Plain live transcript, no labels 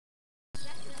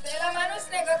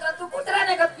तू कुत्रा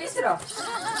ने कत पिसरो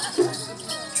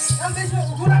हम बेसो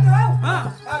घुरा दे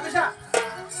हां बेसा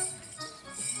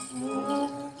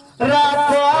रात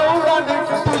को आऊंगा मैं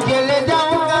तुझे ले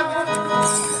जाऊंगा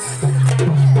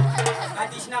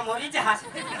कृष्णा मोरी जहाज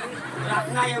रात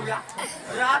ना येऊला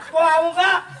रात को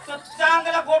आऊंगा तो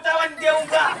चांगला गोटावन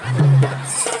देऊंगा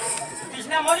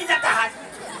कृष्णा मोरी जाता हाज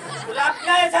रात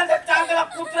ना ऐसा तो चांगला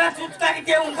कुत्रा चुटकारी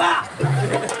देऊंगा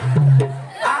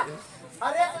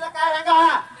अरे तुला काय सांगा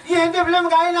ये हिंदी फिल्म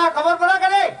गाई ना खबर पड़ा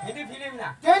करे हिंदी फिल्म ना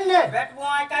केन ने बैट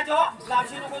बुआई का जो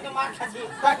लाशी को तो मार खासी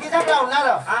ताकि जा रहा ना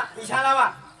रो हां इशारावा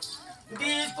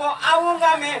दिस को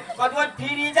आऊंगा मैं कदवत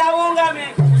फिरी जाऊंगा मैं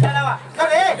इशारावा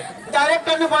अरे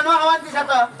डायरेक्टर ने बनवा हवा दिशा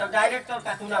तो डायरेक्टर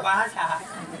का तुला भाषा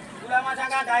तुला मा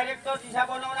सांगा डायरेक्टर दिशा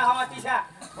बनवना हवा दिशा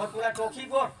और तुला टोकी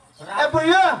को ए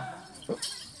बुयो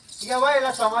ये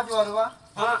वाला समाज वरवा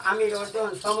हां आम्ही रोडो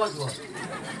समजलो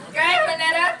काय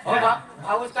होणार हो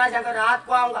भाऊस काय सांगा रात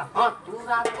को आऊंगा हां तू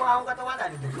रात को आऊंगा तो वादा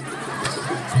नहीं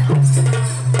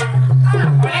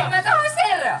हां मैं तो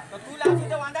होसेर तो तू लावशी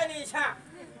तो वादा नहीं छा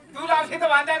तू लावशी तो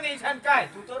वादा नहीं छन काय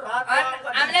तू तो रात को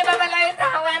आऊंगा हमने बाबा लावे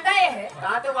तो वांदा है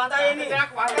रात को वादा ये नहीं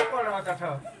रात वादा पडो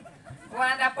होता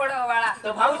वांदा पडो वाला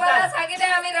तो भाऊस काय सांगितले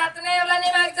आम्ही रात नाही एवला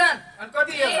नाही मागजन आणि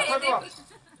कधी येतो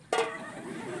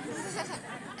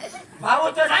भाऊ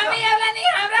तो आम्ही एवला नाही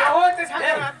हमरा हो तो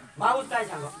सांगा भाऊ काय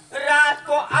सांगो रात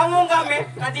को आऊंगा मैं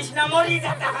कृष्णा मोरी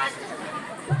जाता हाज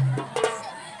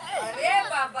अरे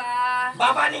बाबा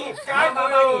बाबा नहीं काय बाबा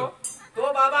नहीं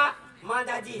तो बाबा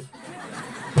मादाजी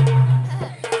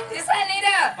दिसा नहीं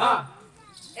रे हां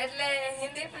એટલે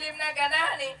હિન્દી ફિલ્મ ના ગાના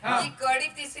ને ઈ કડી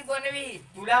તીસી બનવી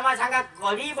तुला मा सांगा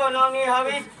कढी बनवणी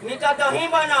हवी मी तर दही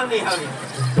बनवणी हवी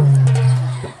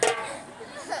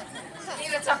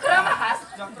नीर चक्रमा हास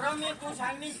चक्र मी तू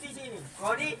सांगनीस तिची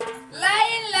कढी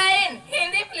लाईन लाईन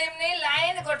हिंदी फिल्म ने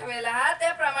लाईन गोठवेला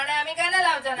त्या प्रमाणे आम्ही गाणं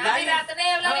लावतो ना आम्ही रात नाही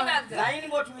एवला नाही मागतो लाईन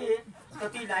गोठवी तो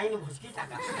ती लाईन भुसकी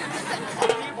टाका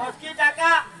ती भुसकी टाका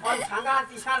और सांगा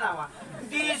तिशा लावा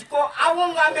दिस को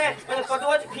आऊंगा मैं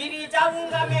कदवत फिरी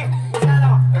जाऊंगा मैं तिशा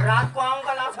लावा रात को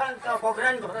आऊंगा लावसान तो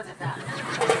कोगरन घरत येता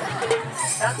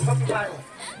रात को पारो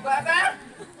बाबा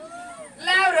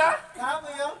लाव रो का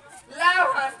बुयो लाव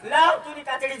हन लाव तुनी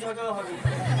कातडी झोजो हवी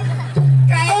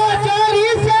काय ओ चोरी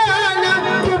से आना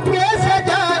चुपके से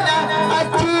जाना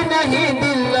अच्छी नहीं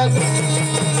दिल लगी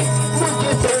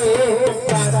मुझसे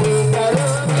शादी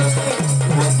करोगे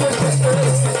मुझसे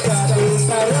शादी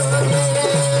करोगे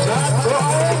रात को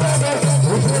आऊंगा मैं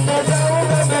भूल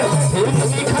जाऊंगा मैं फिर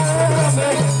दिखाऊंगा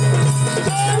मैं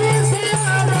चोरी से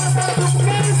आना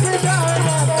चुपके से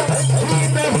जाना अच्छी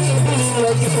नहीं दिल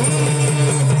लगी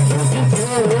मुझसे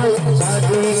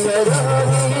शादी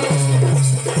करोगे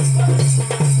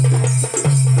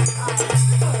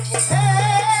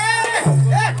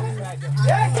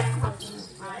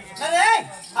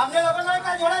हमने लोगों ने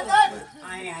क्या जोड़ा था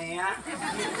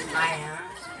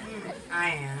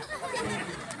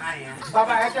आया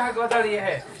बाबा ऐसा गोदड़ी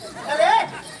है अरे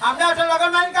हमने तो लोगों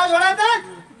ने क्या जोड़ा था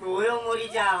तोयो मोरी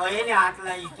जा होय ने हात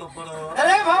लाई तो पडो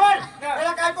अरे भवन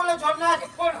मेरा काय को छोड़ना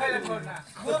कौन है छोड़ना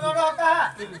वो दोनों होता है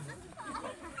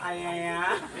आया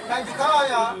काय दिखाओ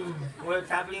यार वो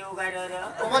छापली उगाडो रे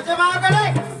वो बच्चे मां करे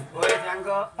ओय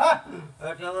सांगो हां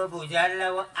तो बुजाल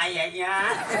लाव आया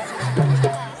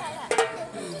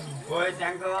ओय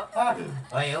सांगो हां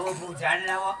ओय वो बुजाल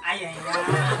लाव आया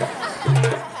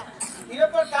ये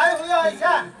पर काय हुआ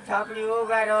ऐसा छापली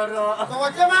उगाडो रो तो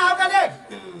बच्चे मां करे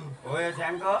ओय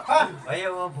सांगो हां ओय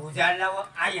वो बुजाल लाव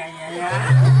आया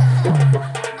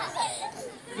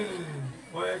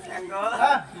ओय सांगो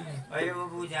हां ओय वो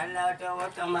बुजाल लाव तो वो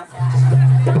तमाशा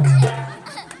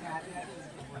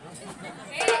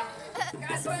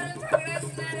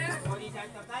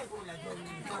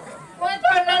कोण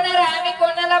सोडणार नाही आम्ही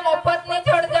कोणाला मोफत नाही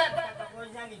सोडत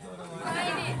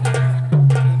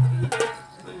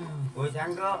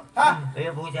सांगो हां ए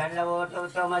बुजाल लाव तो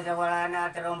तमाशा वाला ना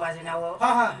रंभाश नाव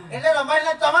हां हां એટલે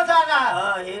રમાઈના તમાશા ના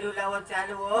हेरू लाव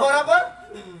चालू बरोबर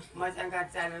मसंगा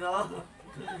चाललो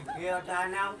ये होता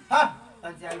नाव हां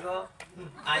सांगो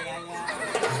आया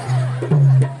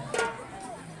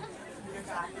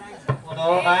बोलो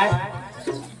काय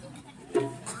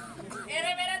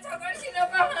अरे मेरा छोकड़ सी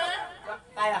नको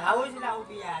काय हाऊस लाव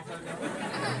पिया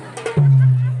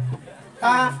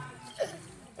हां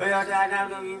ओय होता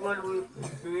नाव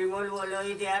विमोल बोलो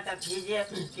इथे आता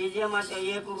खिजे मत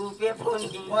 1 रुपये फोन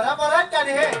की बरोबर आहे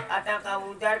त्याने हे आता का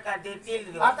उधार का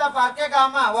देतील आता पाके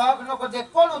गामा वक नको जे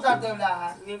कोण उतार देवला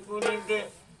निपुणी दे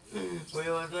ओय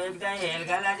होतो एकदा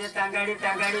हेलगालाचे टांगाडी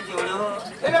जोडो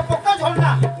એટલે પક્કા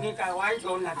છોડના ની का वाई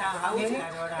जोडना ता हाऊस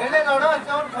એટલે નડો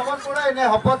ચૌર ખબર પડે એને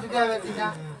હપત દેવે દીના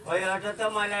होय आता तर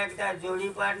मला एकदा जोडी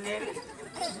पाडणे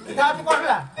जा तू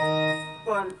कोणला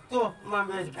कोण तू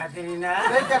मम्मीच खात्री ना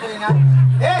लय टाकली ना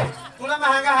ए तुला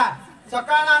महागा हा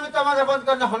सकाळ ना आम्ही तमाशा बंद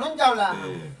करणं म्हणून जावला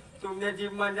तुमने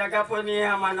जीव मजा का पण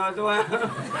या मानवतो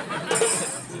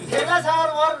गेला सावर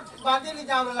वर बांधीली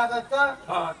जावं लागत तर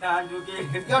हो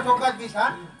तांदुके या ठोकात बीस हा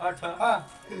अठ हा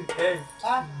ए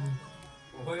हा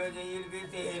होय जे येईल बी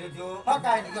ते हेर जो हा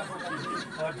काय नाही या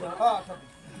ठोकात अठ हा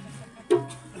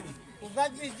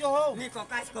उगाच बीस जो हो मी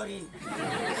ककाश करीन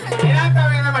येना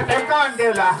तर येना मग टेम्पा आण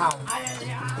देवला हा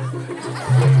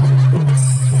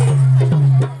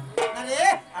अरे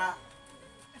हा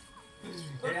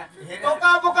हेरा हेरा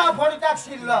टोका बोका फोडी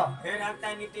टाकशील ल हेरा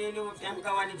तानी ते नो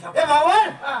टेमकावानी झप ए भावन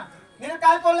हा मी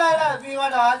काय बोलला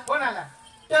बिवाडात कोण आला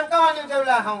टेमकावानी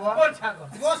ठेवला हा व कोण सांगो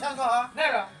गो सांग हा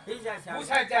नाही रो ही जा सा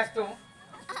पुसायचे असतो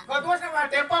कधवस ना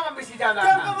टेम्पा मग बिसी जावला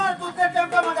टेमका मार तू ते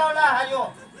टेमका मगावला हा यो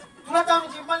तुला तर आम्ही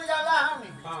जिम्माने जावला हा मी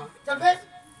हा चल बेस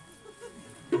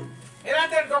येना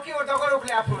तर डोकी वर दगड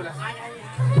उकले आपल्याला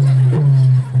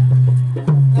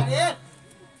अरे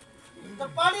तर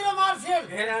पाणीला मारशील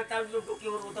हेरा तांदू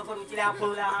टुकीवर होतं पण उचल्या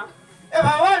आपला ए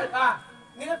भावन हा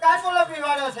मी काय बोलला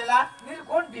बिवाड असेला नील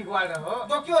कोण बिगवाड हो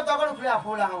डोकी होता दगड उठले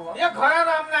फोडला हा या घरा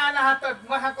रामना आला हात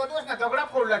मग हा कधवस ना दगडा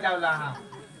फोडला जावला हा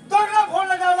दगडा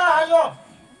फोडला जावला हा यो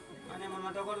आणि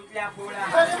मग तो उचल्या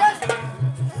आपला अरे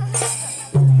बस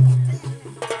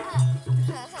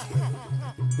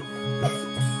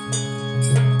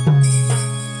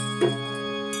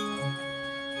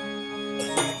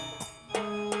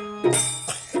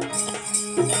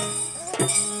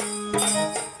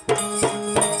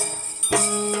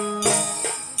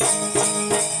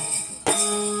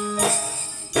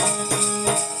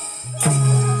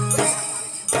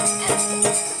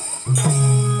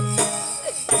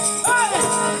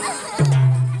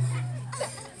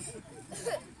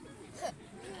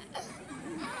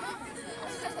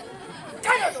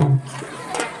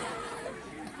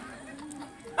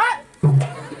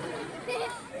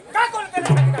काय कोण केलं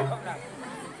सांगितलं खबरा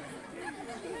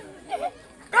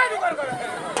काय दुकान करत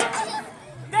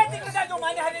ते तिकडे जातो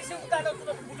माझ्या हाती उतारलं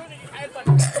तुला बुटून खायला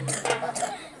पण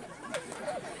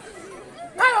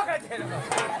काय वगैरे ठेवलं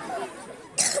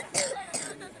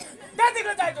त्या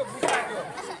तिकडे जायचो बुटायचो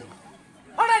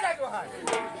हडा जायचो हा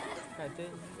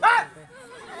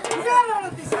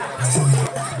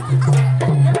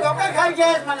डोका खाई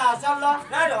घ्यायस मला असं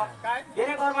नाही रो काय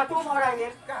येणे घरमा तू मोरायने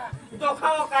का तो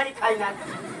खाओ काही खाईना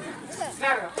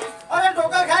नाही रे. अरे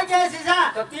डोका खाई घ्यायस जा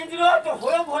तो तीन दिलो तो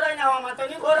होय घोराय ना मा तो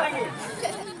नी घोरायने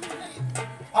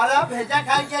अरे भेजा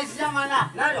खाई घ्यायस जा मला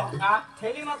नाही रो हा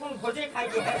थैली मा कोण भोजे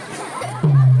खायचे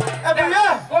ए भैया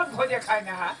कोण भोजे खाय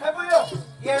ना हा ए भैया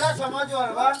येला समज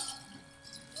वर बा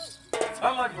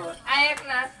समज बोल ऐक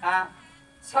ना हा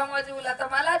समजूला तर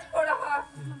मलाच फोड हा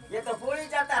ये तो पोळी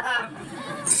जाता हा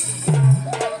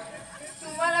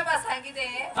तुम्हाला बा सांगितले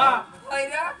हा. होय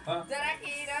रे हा. जरा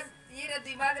की ये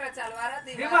दिमाग रा चालवा रा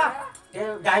दिमाग? दिमाग ते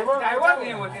ड्रायव्हर ड्रायव्हर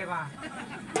नाही होते मा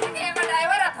हे मग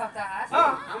ड्रायव्हर होता हा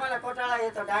आम्हाला कोटाळा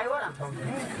येतो ड्रायव्हर आठवतो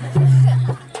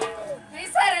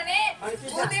विसरणे आणि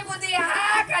किती? बुद्धी बुद्धी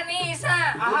हा का निसा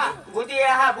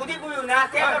आहा बुधी बुयू ना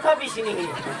ते कठो बिसनी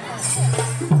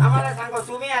आम्हाला सांगो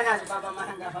तुम्ही आणा बाबा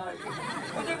महांगा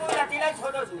बुधी बुयला तिला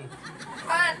छोडोच नाही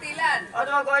हा तिला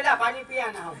अदवा गोयला पाणी पिया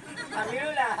ना हो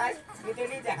मिळूला हाय मी ते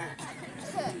लीजा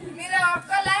मेरा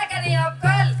अक्कल आहे का नाही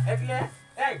अक्कल એટલે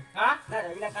એ हा ના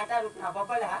ઈલા કાટા રૂપ ના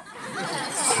બબલ हा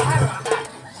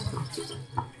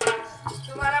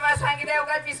तुम्हाला बा सांगितले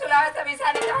उगाच पिसूला तर मी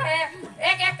सांगितलं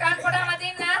आहे एक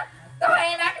कानपडामध्ये ना तो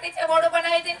हे नाकनीचे बोडू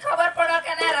बनावी दिन खबर पडल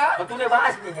का नाही रो તો તુને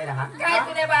વાસ નહીં હેરા હા काय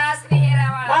तुने बास नाही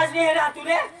हेरावा વાસ નહીં હેરા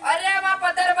તુને अरे मा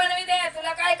पदर बनवी दे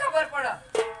तुला काय खबर पड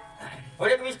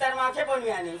થોડેક વિસ્તારમાં આખે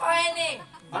બનવી આની होय नाही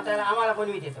અત્યારે આમાला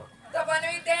बनवी देतो तो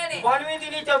बनवी दे नाही बनवी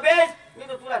दिली તો બેસ मी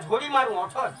તો तुला झोडी मारू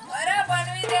अठोड अरे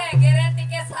बनवी दे गॅरंटी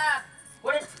के साथ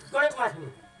થોડેક થોડેક માસ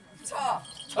ની 6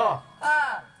 છો हा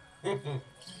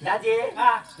દાદી હા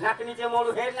નાકનીચે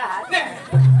મોડું હેર ના હાથ ને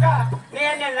का ને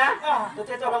ને ના તો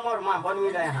તે તો મોર માં बनवी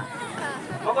લે હા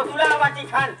મગો तुला वाटी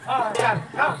खान हा चाल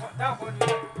जाऊ फोन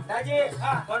દાદી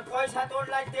પણ પૈસા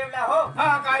તોડલા તેવલા हो हा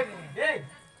काय नाही ए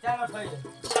ચાલો થઈ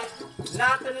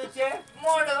નાક નીચે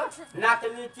मोडू નાક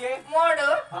નીચે मोडू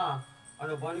હા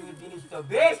અને बनवी દિનીશ તો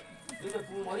બેસ એ તો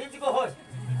તું મરી જ ગયો હોસ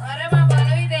अरे मा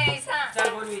बनवी दे ऐसा ચાલ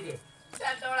बनवी दे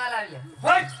चल डोळा लावले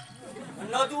होय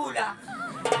नदूला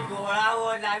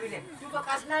डोळावर लाविले तू तो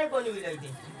कस नाही बनवी लई दे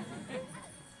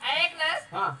ऐक ना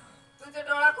हा तुझे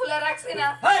डोळा खुला રાખશે ना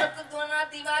હે. તો તું ના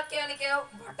દિમાગ કે ને કે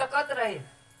ભટકત રહે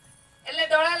એટલે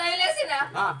ડોળા લઈ લેસી ના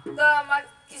હા તો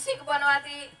કિસીક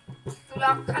બનવાતી તું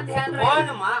तुला अख्खा ध्यान पण राहील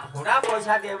मा थोडा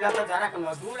पैसा देवला तर जरा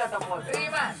नदूला तर बोल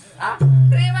प्रेमा हा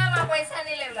પ્રેમામાં પૈસા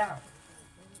નહીં લેવલા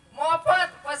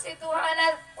મફત પછી તું આના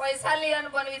પૈસા લઈ અને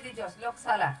બનવી દીજોસ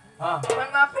લોકશાલા હા પણ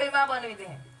માં પ્રેમા બનવી દે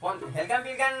પણ હેલગા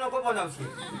બિલગાન લોકો બનાવશે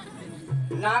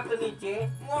નાક નીચે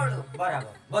મોડું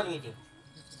બરાબર બનવી દે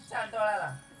ચાલ ડોળા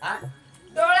લાવ હા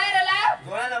ડોળા રે લાવ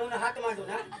ધોળા લાવું હાથ માંડું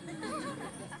ના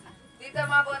તી તો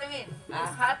માં બનવી હા.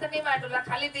 હાથ નહીં માટુલા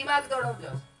ખાલી દિમાગ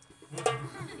દોડવજો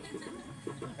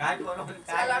काय करू ચાલ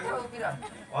काय આઠો ઉભી રહો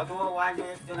અધવો વાજ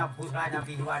એક જણા ફૂસવાના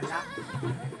બીજવાના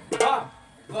હા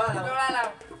ધોળા ડોળા લાવ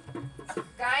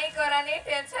કાઈ કરાની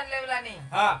ટેન્શન લેવલા નહીં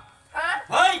હા હા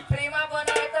હઈ પ્રેમા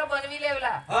બનાવે તો બનવી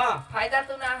લેવલા હા ફાયદા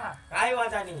તું ના હા काय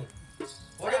वाटा नाही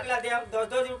कोडेकला दे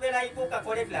 10 रुपये ला इको का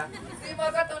कोडेकला ती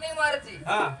मग तुनी मर्जी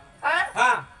हा हा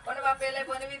हा पण बापेले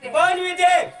बनवी दे बनवी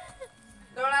दे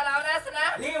डोळा लावलास ना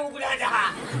नी उघडा जा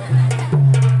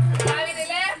लावी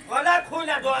दिले मला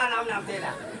खुना डोळा नाम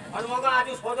देला आणि मग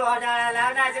आजू सोदो हजाराला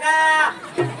नाचरा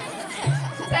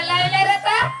चल लावले रे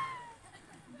ता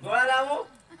डोळा लावू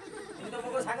तो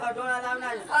मग सांगा डोळा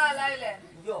लावणार हा लावले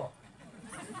जो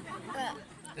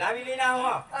लाविली ना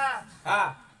हो हा हा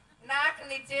नाक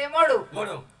नीचे मोडू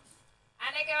मोडू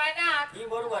आने कहेवाय नाक ही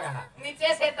बरोबर हा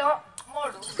नीचे से तो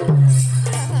मोडू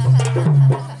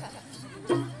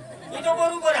ही तो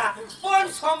बरोबर हा पण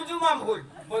समजू मा भूल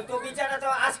पण तो बिचारा तो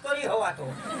आज करी हवा तो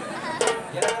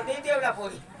याला तो दे देवला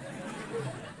पोरी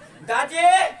दाजे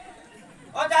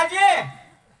ओ दाजे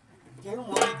केव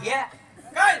मोरी घ्या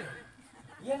काय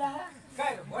येला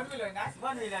काय बनविलोय ना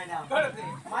बनविला ना कळत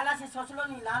नाही मला से सोचलो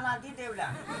नी लाला दी देवला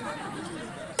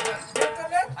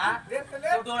देतले हा देतले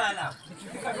तो डोळा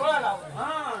लाव डोळा लाव हा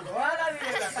डोळा लावी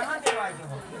देवला कहा देवायचो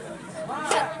हा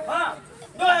हा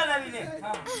डोळा लावी दे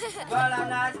हा डोळा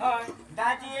लावणार होय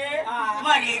दाजी हा.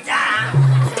 मरी जा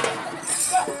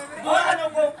डोळा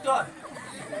नको उपटोर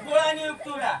डोळा नी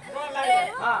उपटुला डोळा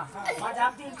लाव हा माझा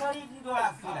आपली करी डोळा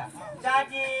उपटुला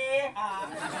दाजी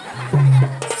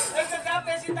एक का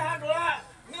पेशी हा डोळा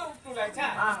मी उपटुलायचा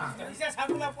हा, हा. हिच्या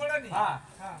साबुला पडनी हा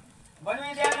हा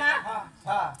बनवी द्या ना हा.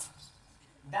 हा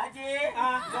दाजी हा.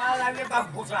 डोळा लावले का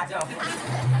भुसाचं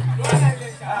डोळा लावले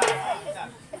हा.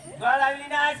 डोळा लावली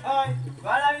नाच होय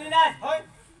डोळा लावली नाच होय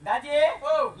दाजी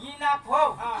हो. ही नाक हो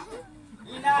हा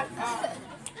ही नाक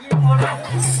ही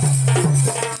मोडो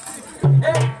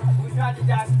गुजराती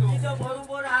जास्त तिथं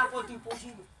बरोबर हा पोती पोशी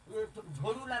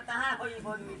झोडूला तहा होई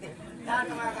बनवी दे दात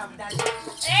मागा दाजी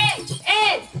ए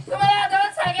ए तुम्हाला दोन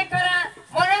सांगे करा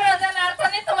मनोरंजन अर्थ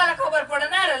नाही तुम्हाला खबर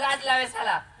पडणार लाज लावे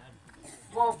साला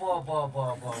बो बो बो बो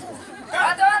बो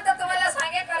दोन तर तुम्हाला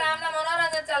सांगे करा आमना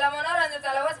मनोरंजन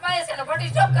चला बस माझे से नको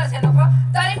डिस्टर्ब करसे नको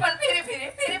तरी पण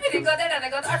फिरी गदेडाने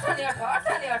गद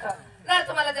अठ्ठानी अठ ना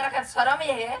तुम्हाला जरा काय शरम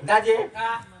आहे दाजी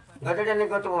हा गदड्याने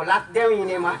गतो लात देव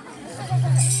इने मा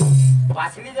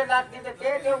पासली जे लात दे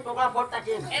ते देव टोकळा फोट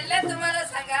टाकीन એટલે तुम्हाला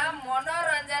सांगा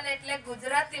मनोरंजन એટલે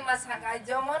ગુજરાતીમાં सांगा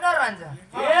जो मनोरंजन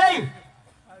ए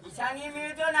ईशानी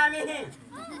मिळतो ना आम्ही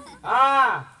हा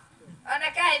અને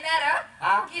काय ना रे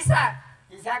हा किसा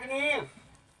ईशाकनी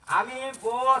आम्ही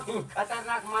बहुत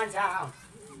खतरनाक माणसं आहोत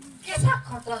किसा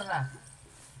खतरनाक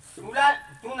तुला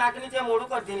तू नाकनीचे मोडू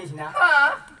कर दिलीस ना हा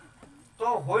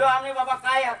तो होयो आम्ही बाबा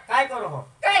काय काय करू हो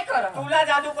काय कर तुला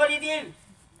जादू करी देईल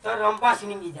तर रंपास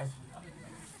निघी जाशी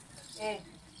ए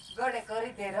गडे करी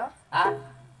दे रे हा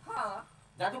हा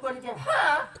जादू करी दे हा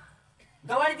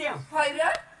गवारी दे होय रे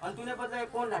आणि तुने बदल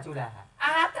कोण नाचवला हा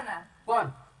आहात ना कोण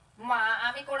मा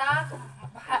आम्ही कोणा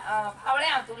भावळे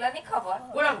आहोत तुला नाही खबर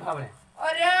कोणाक भावले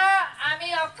अरे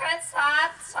आम्ही अख्खा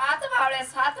सात भावळे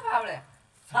सात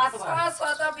भाव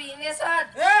स्वतः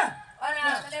बिझनेसात ए आणि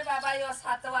आपले बाबा यो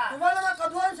सातवा तुम्हाला मग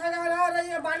कधवून सांगा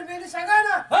रे बाणबेली सांगा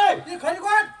ना होय. ती खरी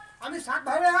कोण आम्ही 7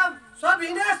 भावे आम सब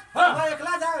हिनेस हा. मग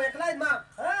एकला जा एकला मा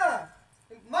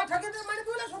मग ठकी ते म्हणे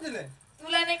तुला शोध दिले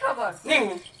तुला नाही खबर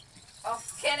नाही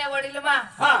अख्खेने वडील मा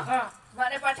हा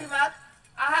म्हणे पाठीमाग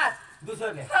आहात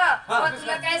दुसरले हा हा. मग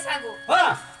तुला काय सांगू हा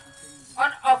और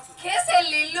अख्खे से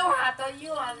लिल्लू हाथ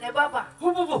यो आमने बाबा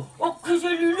हो हो ओखे से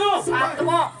लिलू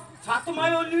सातवो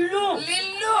सातमायो लिलू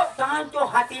लिल्लू तान तो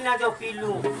हाती ना जो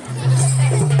पिलू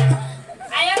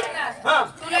ऐक ना हा.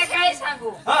 तुला काय सांगू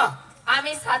हा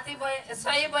आम्ही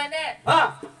सई बने हा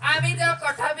आम्ही जो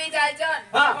कठा भी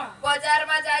जायचन हा. बाजार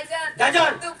में जायचन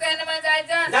जायचन. दुकान में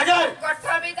जायचन जायचन.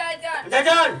 कठा भी जायचन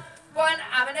जजन पण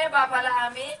आमने बापाला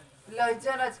आम्ही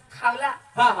लयचनच खावला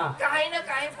हा हा काही ना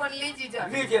काही पडली जिजन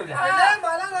मी जेवला हा. अरे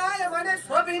मला ना ये म्हणे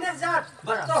सब हिनेस जात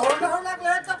बरं. तो होंडा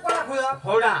लागले तर कोणा खुया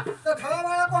होडा तो खावा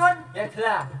वाला कोण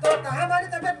एकला तो कहा मारी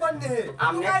तब्येत बंद है तू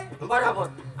आमने काय बराबर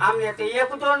आमने ते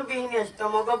एक दोन बिहने तर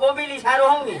मग बोबिली सारो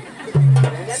होऊनी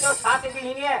म्हणजे तो 7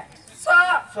 बिहने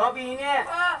सब इने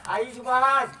आईस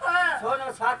बाज 6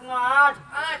 न 7 न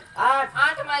 8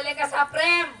 8 मायले कसा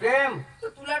प्रेम प्रेम तू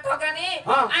तुला ठोकानी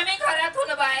आम्ही घरातून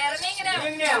बाहेर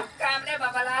निघणे कामरे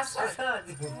बाबाला असं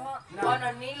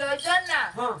निलोजन ना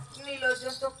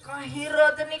निलोजन तो काही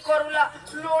रद नाही करूला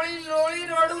लोळी लोळी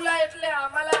रडूला એટલે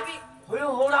आम्हाला बी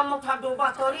होडा मोठा डोबा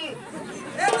तरी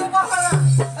ए डोबा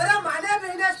अरे माझ्या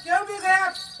बहिणीस केव बी गया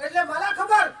એટલે मला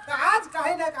खबर आज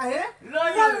काही ना काही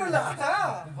लयला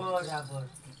बरोबर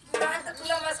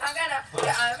तुला मग सांगा ना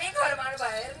आम्ही घर मान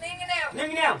बाहेर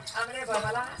निघणे आमरे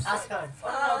बाबाला असं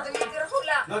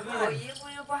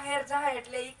बाहेर जा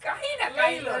એટલે काही ना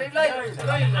काही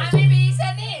आम्ही बी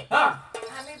इसनी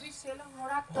आम्ही बी सेला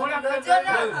मोडा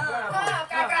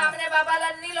काका आमरे बाबाला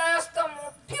निलोय असतो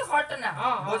मोठी हटना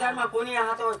बजार में कोनी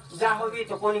यहाँ तो जा होगी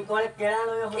तो कोनी कोले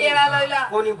केला लयला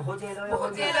कोनी भोजे लयला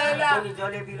कोनी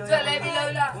जलेबी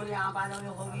लयला कोनी आंबा लय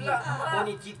होगी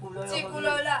कोनी चीकू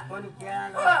लयला कोनी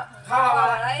केला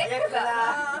खावा एकला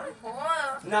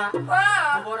ना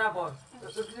बराबर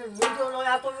इसलिए निजो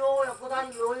लया तो यो कोदानी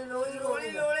लोळी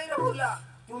रहुला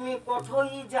तुम्ही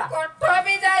कोठोही जा कोठो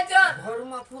बी जायचं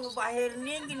घरमातून बाहेर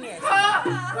निघणे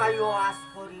कायो आस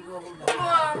करी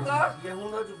रहुला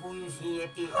येहूनच बोईशी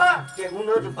येते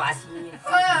येहूनच बाशी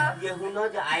येते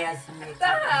येहूनच आयाशी येते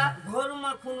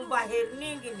घरमातून बाहेर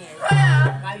निघणे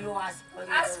कायो आस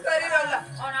करी रहुला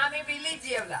आणि आम्ही बी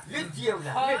लिजेवला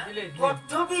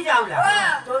कोठो बी जावला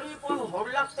तरी पण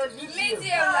होडला तर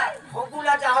लिजेवला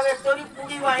होगुला जावे तरी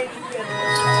पुडी वाळी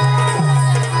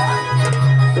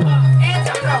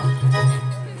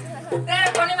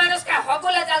कोणी माणूस काय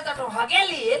हगुला चालतो तो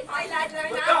हगेली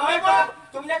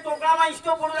तुमने टोकरा में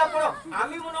इस्तो पडला पडो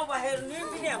आम्ही म्हणो बाहेर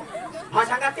निघणे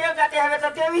माझा का ते जाते हवे तर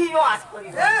तेही यो आस करी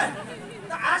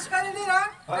आश करी नाही रा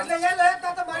એટલે ये लय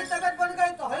तर मारी तब्येत बन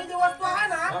गई तो ही दिवस तो आहे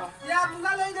ना या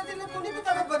तुला लई जातील ने कोणी बी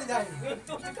तब्येत बन जाईल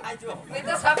तू काय जो मी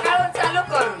तर सकाळून चालू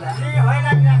करूला मी होय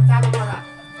लागला चालू करा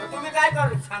तुम्ही काय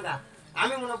करू सांगा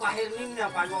आम्ही म्हणो बाहेर निघणे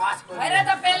पाजो आस करी अरे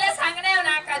तो पहले सांगणे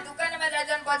ना का दुकान में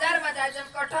जायचं बाजार में जायचं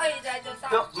कठोई जायचं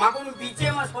तो मागून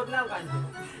बीचे में शोधना काय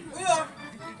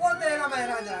कोण देला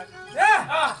महाराजा ए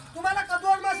तुम्हाला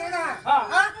कदोड में सांगा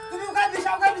हां तुम्ही काय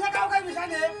बिसा काय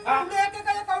बिसाने तुम्ही एक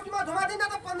एक काउटी में धुमा देना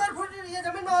तो 15 फुट ये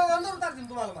जमीन में अंदर उतार दिन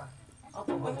तुम्हाला मा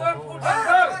 15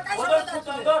 फुट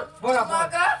अंदर बरोबर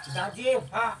दाजी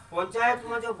पंचायत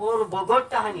में जो बोर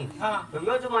बगोट हानी तो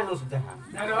यो जो माणूस देखा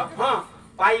हां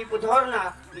पाईप धरना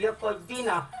एक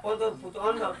कद्दीना 15 फुट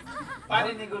अंदर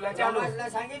पाणी निघूला चालू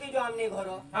सांगितली जो आमने घर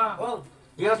हो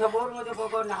ये तो बोर मध्ये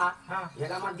बगोट ना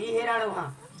याला मा दी हेराडो हां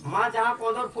मा जहां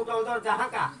 15 फुट अंदर जहां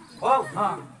का हो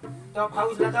तो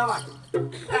पाऊस ला जावा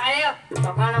काय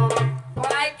सकाळना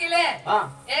काय केले हां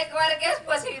एक बार गॅस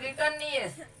पसी रिटर्न नहीं है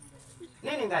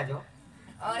नहीं निघाजो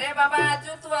अरे बाबा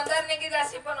अजून तू अंदर निघी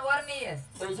जाशी पण वर नहीं है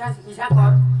पैसा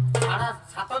कर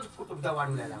 7.5 फुट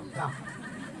दवाडूला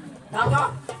लाव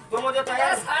तो मुझे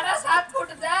तयार 7.5 फुट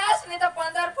जास नहीं तो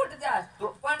 15 फुट जास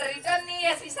पण रिटर्न नहीं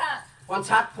है सीसा पण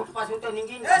 7 फुट पासून तो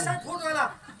निघीन ए 7 फुट वाला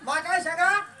मा काय सांगा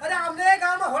अरे आमने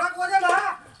गाव में होळाक वजन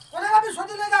हा कोणाला भी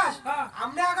शोधी ले जास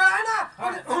आमने आगळ आहे ना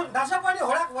दशा पाणी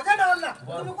होळाक वजन डावला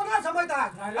तुम्ही कोणाला समजता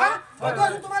हां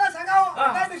तो तुम्हाला सांगाओ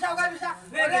काय बिसा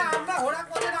अरे आमना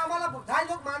होळाक वजन आम्हाला धाय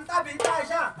लोक मानता भिंता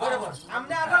ऐसा बरोबर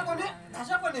आमने आगळ कोणी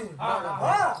दशा पाणी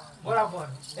हां बरोबर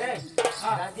ए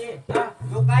दादी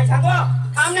तू काय सांगो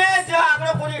आमने जे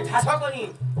आगळ कोणी ठासा कोणी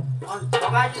आणि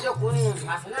बघायची जो कोणी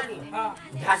ठासना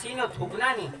नाही ठासीनं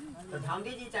थुकना नाही तर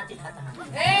धामडीची चाटी खाता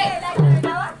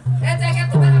ए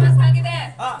जगह तुम्हाला मी सांगितले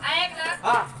ऐक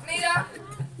ना नीरा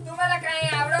तुम्हाला काही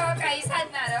आवडो काही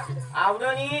साधणार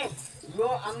आवडणी यो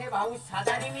आमने भाऊ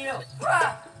साधानी मिळो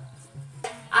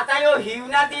आता यो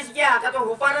हिवना दिस घ्या आता तो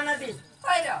हुपार न दिस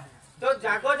तो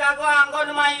जागो जागो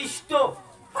अंगण मा इस्तो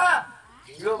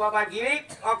यो बाबा गिळी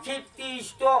अखी ती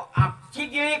इस्तो आखी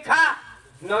गिळी खा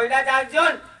नोयडा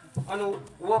जागजन आणि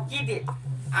वकी दे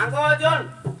आंगोजन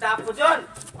तापजन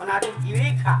आणि आधी गिळी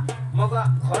खा मग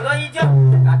खलो इजन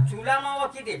का चुला मा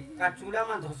वकी दे का चुला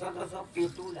मा धस धस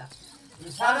पेटूला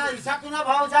ईसा तुना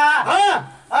भाऊ जा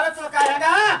अरे तो काय है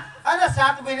ना अरे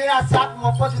 7 मिनिट 7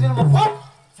 मफत दिन मफत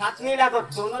 7 नहीं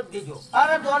लागत दोनच दिजो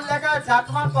अरे 2 लेका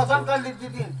 7 मान पसंद कर ली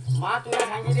दिन मा तुला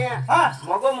सांगितले हां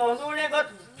मग मोंदुळने गत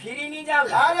फिरी नहीं जाव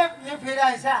अरे मी फिरा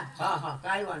ऐसा हां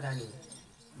काय वांदा नाही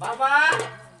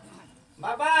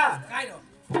बाबा काय रो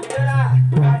जरा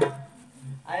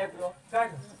आय ब्रो काय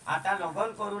आता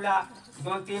लगन करूला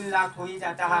 2-3 लाख होई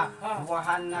जाता हा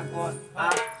वाहन ना कोण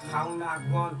खाऊ ना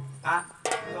कोण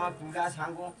तो तुला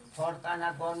सांगू सरकार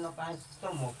ना कोण न काय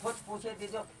तो मोफत पोषे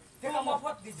देजो तेव्हा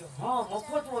मोफत दिजो हां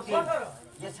मोफत होते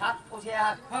ये 7 पोषे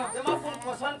आहात तेव्हा पण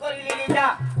पसंत करी लिली जा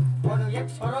पण एक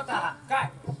शरत हा काय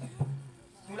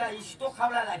तुला इष्टो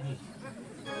खावला लागे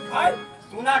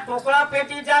तुना टोकळा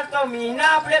पेटी जाल तो महिना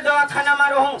आपले दवाखानाમાં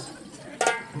રહું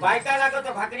बायका लागत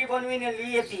भाकरी बनवीने ली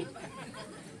येती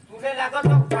तुले लागत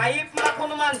पाईप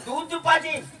माखून मान दूध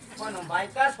पाजी पण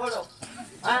बायका सोडो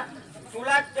हा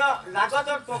तुला लागत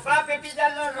टोकळा पेटी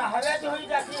जाल हवेत होई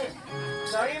जाते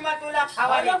शरीरमा तुला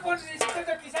खावाला पण रिस्क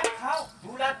किसा खाव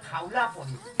तुला खावला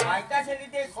पण बायका से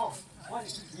लिते खो पण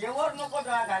येवर नको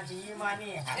दवा घालती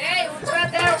माने ए उतरा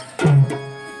देव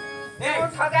ए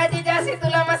ठगाय दी जासी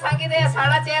तुला मग सांगितले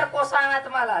 4.5 कोसा आणत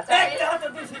मला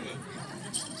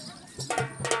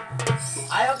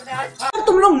अगर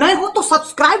तुम लोग नए हो तो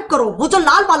सब्सक्राइब करो, वो जो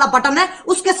लाल वाला बटन है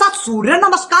उसके साथ सूर्य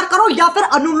नमस्कार करो या फिर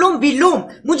अनुलोम विलोम,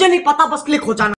 मुझे नहीं पता, बस क्लिक हो जाना।